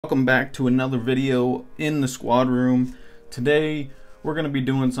Welcome back to another video in the squad room. Today we're going to be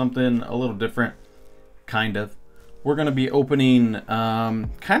doing something a little different, kind of. We're going to be opening kind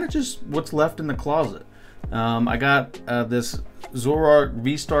of just what's left in the closet. I got this Zoroark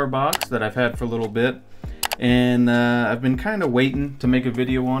VSTAR box that I've had for a little bit, and I've been kind of waiting to make a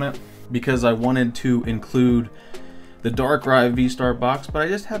video on it because I wanted to include the Darkrai VSTAR box, but I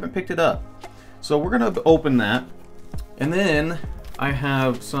just haven't picked it up. So we're going to open that, and then I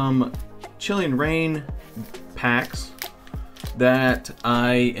have some Chilling Reign packs that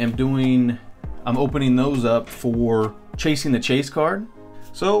I'm opening those up for chasing the chase card.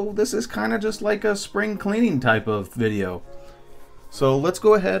 So this is kind of just like a spring cleaning type of video. So let's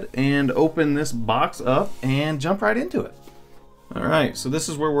go ahead and open this box up and jump right into it. All right, so this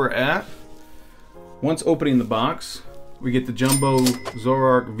is where we're at. Once opening the box, we get the Jumbo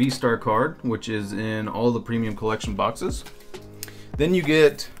Zoroark VSTAR card, which is in all the premium collection boxes. Then you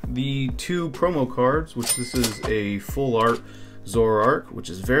get the two promo cards, which this is a full art Zoroark, which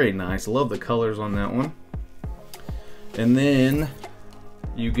is very nice. I love the colors on that one. And then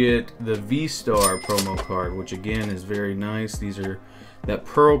you get the VSTAR promo card, which again is very nice. These are that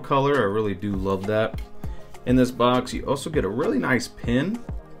pearl color. I really do love that. In this box, you also get a really nice pin.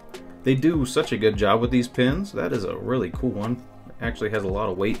 They do such a good job with these pins. That is a really cool one. It actually has a lot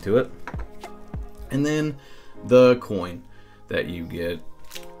of weight to it. And then the coin that you get,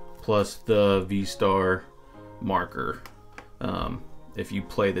 plus the VSTAR marker. If you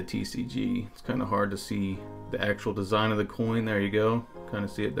play the TCG, it's kind of hard to see the actual design of the coin. There you go, kind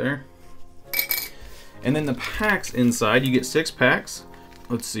of see it there. And then the packs inside, you get 6 packs.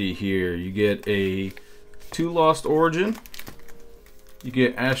 Let's see here, you get a 2 Lost Origin, you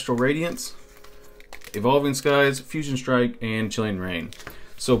get Astral Radiance, Evolving Skies, Fusion Strike, and Chilling Reign.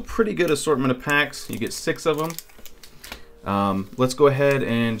 So pretty good assortment of packs. You get 6 of them. Let's go ahead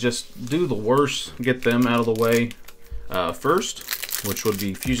and just do the worst, get them out of the way first, which would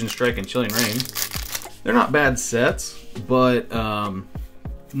be Fusion Strike and Chilling Reign. They're not bad sets, but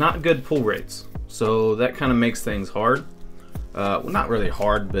not good pull rates. So that kind of makes things hard. Well, not really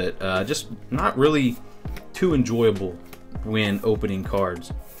hard, but just not really too enjoyable when opening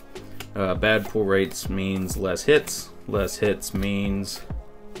cards. Bad pull rates means less hits. Less hits means...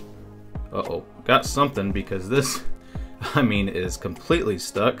 Uh-oh, got something, because this... I mean, it is completely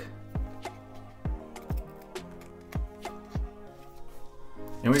stuck.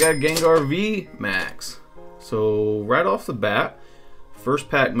 And we got Gengar V Max. So right off the bat, first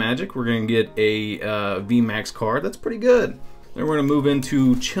pack magic, we're going to get a V Max card. That's pretty good. Then we're going to move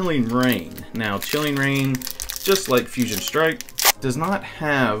into Chilling Reign. Now, Chilling Reign, just like Fusion Strike, does not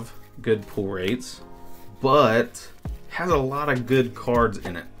have good pull rates, but has a lot of good cards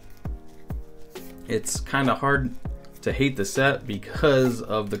in it. It's kind of hard to hate the set because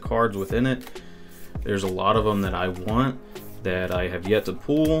of the cards within it. There's a lot of them that I want that I have yet to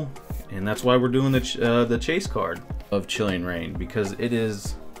pull, and that's why we're doing the chase card of Chilling Reign, because it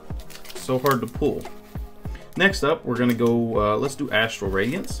is so hard to pull. Next up, we're gonna go, let's do Astral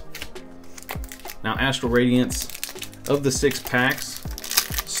Radiance. Now, Astral Radiance, of the 6 packs,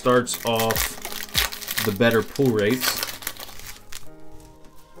 starts off the better pull rates.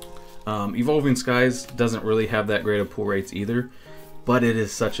 Evolving Skies doesn't really have that great of pull rates either, but it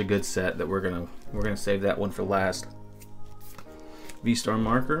is such a good set that we're gonna save that one for last. VSTAR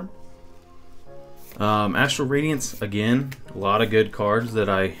marker. Astral Radiance, again, a lot of good cards that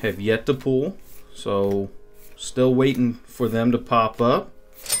I have yet to pull, so still waiting for them to pop up.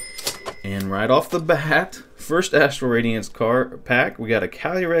 And right off the bat, first Astral Radiance card pack, we got a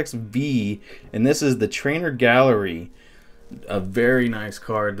Calyrex V, and this is the Trainer Gallery. A very nice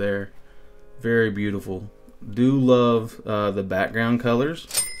card there. Very beautiful. Do love the background colors.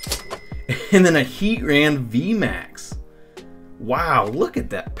 And then a Heatran VMAX. Wow, look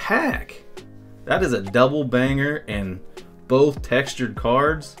at that pack. That is a double banger and both textured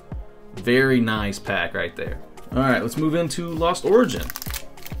cards. Very nice pack right there. All right, let's move into Lost Origin.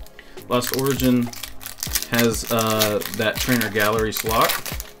 Lost Origin has that Trainer Gallery slot,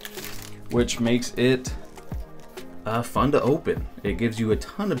 which makes it fun to open. It gives you a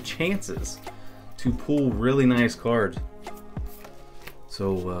ton of chances to pull really nice cards.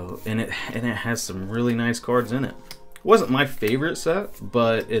 So and it has some really nice cards in it. Wasn't my favorite set,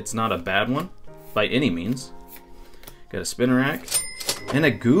 but it's not a bad one by any means. Got a Spinarak and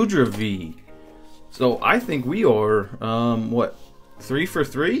a Goodra V. So I think we are what, 3 for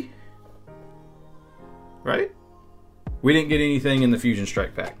 3, right? We didn't get anything in the Fusion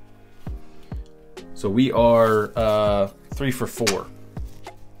Strike pack. So we are 3 for 4,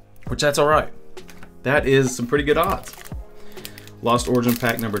 which that's all right. That is some pretty good odds. Lost Origin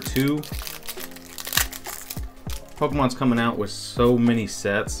pack number 2. Pokemon's coming out with so many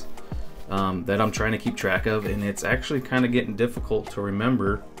sets that I'm trying to keep track of, and it's actually kind of getting difficult to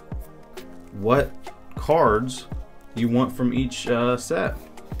remember what cards you want from each set.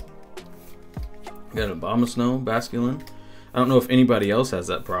 Got a Abomasnow, Basculin. I don't know if anybody else has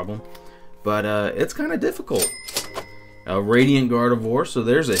that problem, but it's kind of difficult. A Radiant Gardevoir, so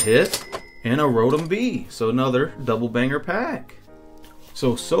there's a hit, and a Rotom V, so another double banger pack.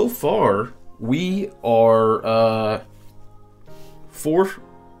 So far we are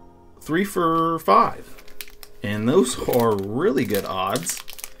 3 for 5, and those are really good odds.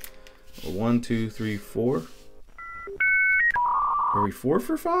 1, 2, 3, 4. Are we 4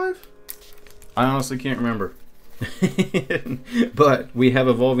 for 5? I honestly can't remember. But we have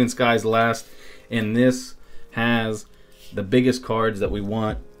Evolving Skies last, and this has the biggest cards that we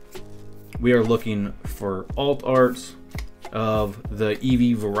want. We are looking for alt arts of the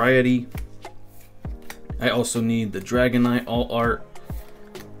EV variety. I also need the Dragonite alt art,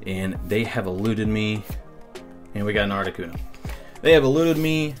 and they have eluded me. And we got an Articuno. They have eluded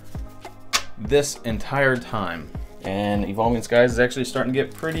me this entire time, and Evolving Skies is actually starting to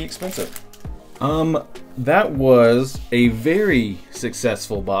get pretty expensive. That was a very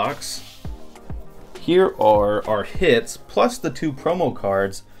successful box. Here are our hits, plus the 2 promo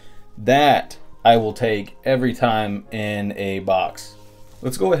cards that I will take every time in a box.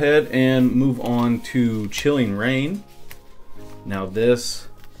 Let's go ahead and move on to Chilling Reign. Now this,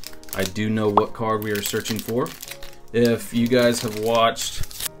 I do know what card we are searching for. If you guys have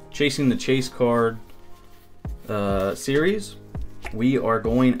watched Chasing the Chase card series, we are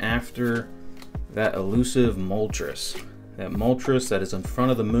going after that elusive Moltres. That Moltres that is in front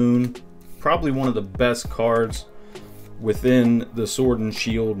of the moon. Probably one of the best cards within the Sword and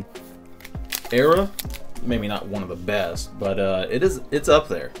Shield era. Maybe not one of the best, but it's up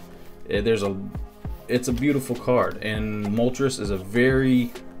there. It's a beautiful card, and Moltres is a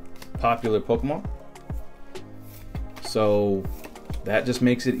very popular Pokemon. So that just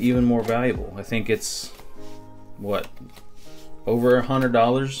makes it even more valuable. I think it's what, over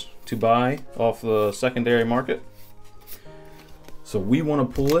 $100 to buy off the secondary market. So we want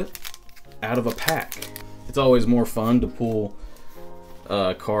to pull it out of a pack. It's always more fun to pull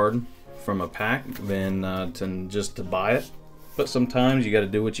a card from a pack than just to buy it. But sometimes you got to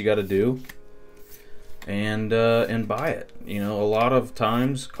do what you got to do and buy it. You know, a lot of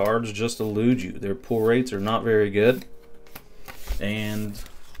times cards just elude you. Their pull rates are not very good, and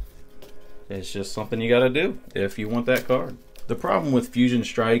it's just something you got to do if you want that card. The problem with Fusion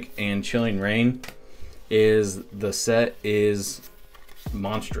Strike and Chilling Reign is the set is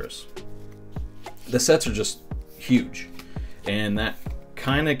monstrous. The sets are just huge, and that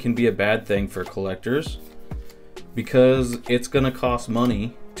kind of can be a bad thing for collectors because it's going to cost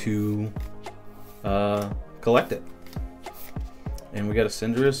money to collect it. And we got a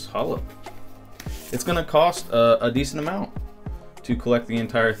Cinderace Hollow. It's going to cost a decent amount to collect the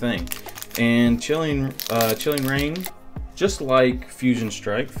entire thing. And Chilling Reign, just like Fusion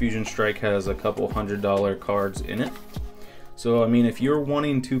Strike has a couple $100 cards in it. So I mean, if you're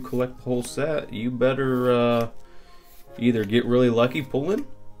wanting to collect the whole set, you better either get really lucky pulling,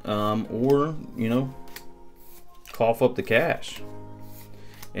 or you know, cough up the cash.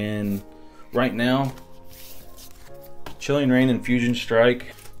 And right now, Chilling Reign and Fusion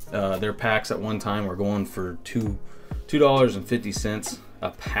Strike, their packs at one time were going for $2.50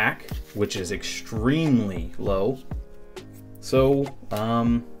 a pack, which is extremely low. So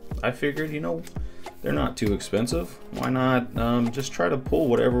I figured, you know, they're not too expensive. Why not just try to pull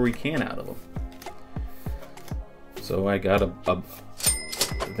whatever we can out of them? So I got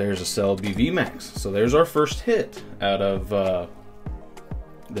there's a Celebi VMAX. So there's our first hit out of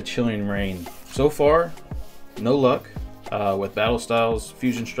the Chilling Reign. So far, no luck with Battle Styles,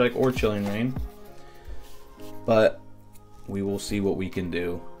 Fusion Strike, or Chilling Reign. But we will see what we can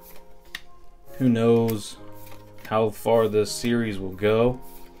do. Who knows how far this series will go?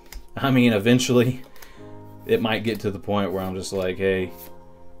 I mean, eventually it might get to the point where I'm just like, hey,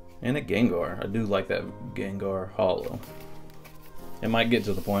 and a Gengar. I do like that Gengar Hollow. It might get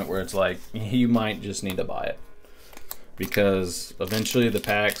to the point where it's like, you might just need to buy it, because eventually the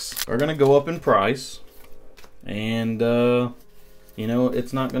packs are gonna go up in price, and you know,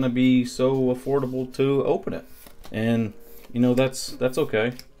 it's not gonna be so affordable to open it. And you know, that's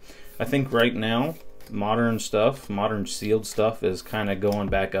okay. I think right now modern sealed stuff is kind of going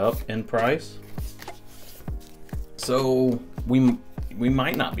back up in price. So we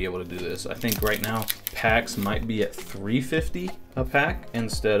might not be able to do this. I think right now packs might be at $3.50 a pack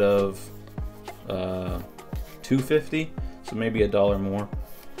instead of $2.50. so maybe $1 more.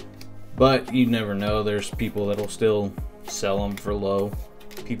 But you never know. There's people that'll still sell them for low.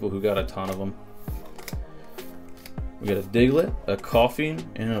 People who got a ton of them. We got a Diglett, a Coughing,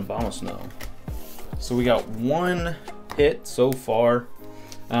 and an Abomasnow. So we got 1 hit so far.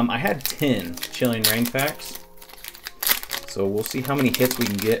 I had 10 Chilling Rain packs. So we'll see how many hits we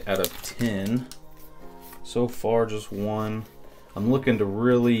can get out of 10. So far, just 1. I'm looking to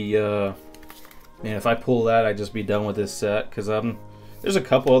really, man, if I pull that, I'd just be done with this set. Because there's a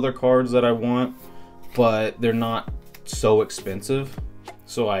couple other cards that I want, but they're not so expensive.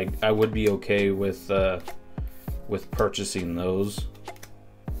 So I would be okay with purchasing those.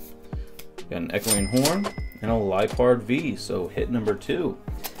 Got an Echoing Horn and a Liepard V, so hit number 2.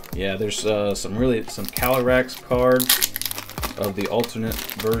 Yeah, there's some Calyrex cards of the alternate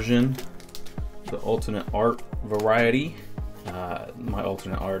version, the alternate art variety. My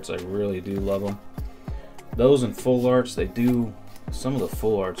alternate arts, I really do love them. Those and full arts, some of the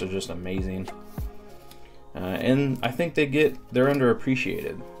full arts are just amazing. And I think they're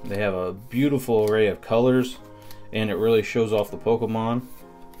underappreciated. They have a beautiful array of colors, and it really shows off the Pokemon.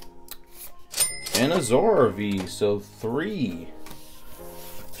 And a Zoroark V, so 3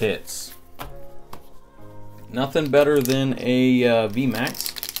 hits. Nothing better than a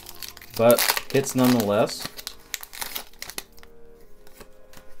VMAX, but hits nonetheless.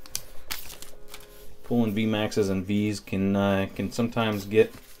 Pulling VMAXs and Vs can sometimes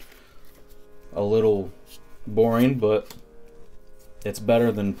get a little boring, but it's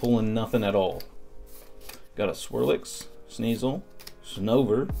better than pulling nothing at all. Got a Swirlix, Sneasel,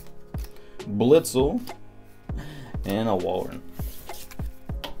 Snover, Blitzel, and a Walrein.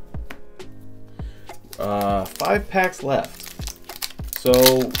 5 packs left. So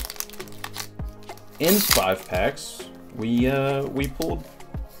in 5 packs, we pulled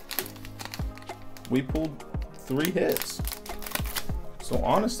 3 hits. So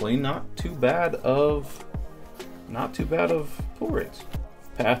honestly, not too bad of pull rates.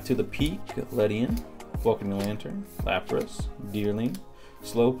 Path to the Peak, Ledian, Welcoming Lantern, Lapras, Deerling,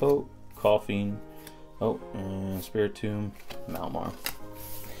 Slowpoke, Coughing, and Spiritomb, Malamar.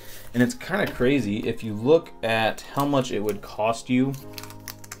 And it's kind of crazy if you look at how much it would cost you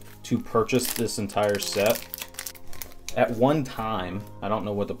to purchase this entire set. At one time, I don't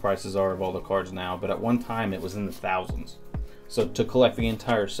know what the prices are of all the cards now, but at one time it was in the thousands. So to collect the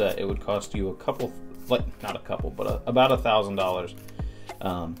entire set, it would cost you about $1,000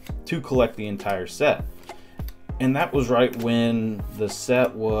 to collect the entire set. And that was right when the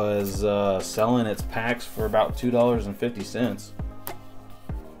set was selling its packs for about $2.50.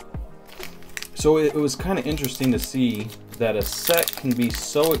 So it was kind of interesting to see that a set can be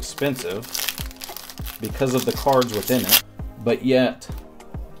so expensive because of the cards within it, but yet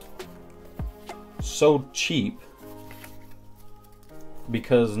so cheap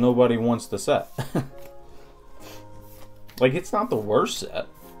because nobody wants the set. Like, it's not the worst set.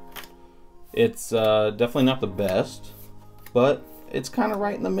 It's definitely not the best, but it's kind of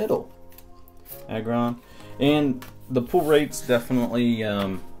right in the middle. Aggron. And the pull rates definitely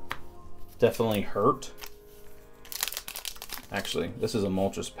hurt. Actually, this is a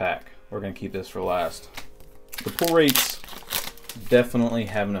Moltres pack. We're going to keep this for last. The pull rates definitely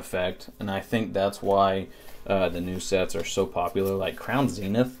have an effect, and I think that's why the new sets are so popular. Like Crown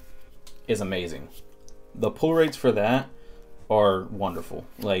Zenith is amazing. The pull rates for that are wonderful.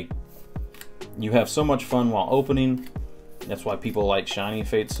 Like, you have so much fun while opening. That's why people like Shiny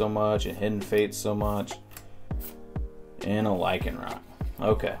Fates so much and Hidden Fates so much. And a Lycanroc.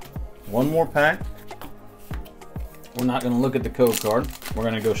 Okay, one more pack. We're not going to look at the code card. We're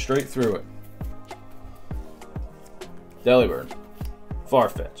going to go straight through it. Delibird,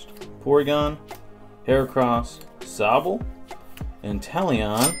 Farfetch'd, Porygon, Heracross, Sobble,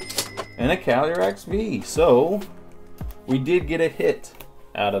 Inteleon, and a Calyrex V. So we did get a hit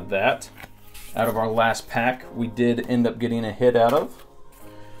out of that. Out of our last pack, we did end up getting a hit out of.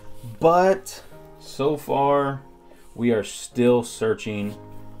 But so far, we are still searching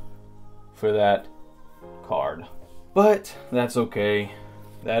for that card. But that's okay.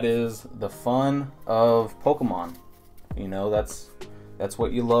 That is the fun of Pokemon. You know, that's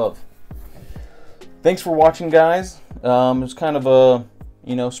what you love. Thanks for watching, guys. It's kind of a,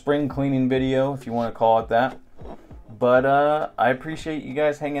 spring cleaning video, if you want to call it that. But I appreciate you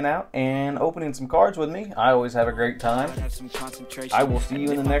guys hanging out and opening some cards with me. I always have a great time. I will see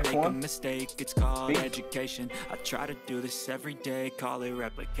you in the next one. It's called education. I try to do this every day, call it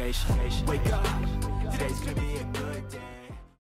replication. Wake up, today's gonna be a good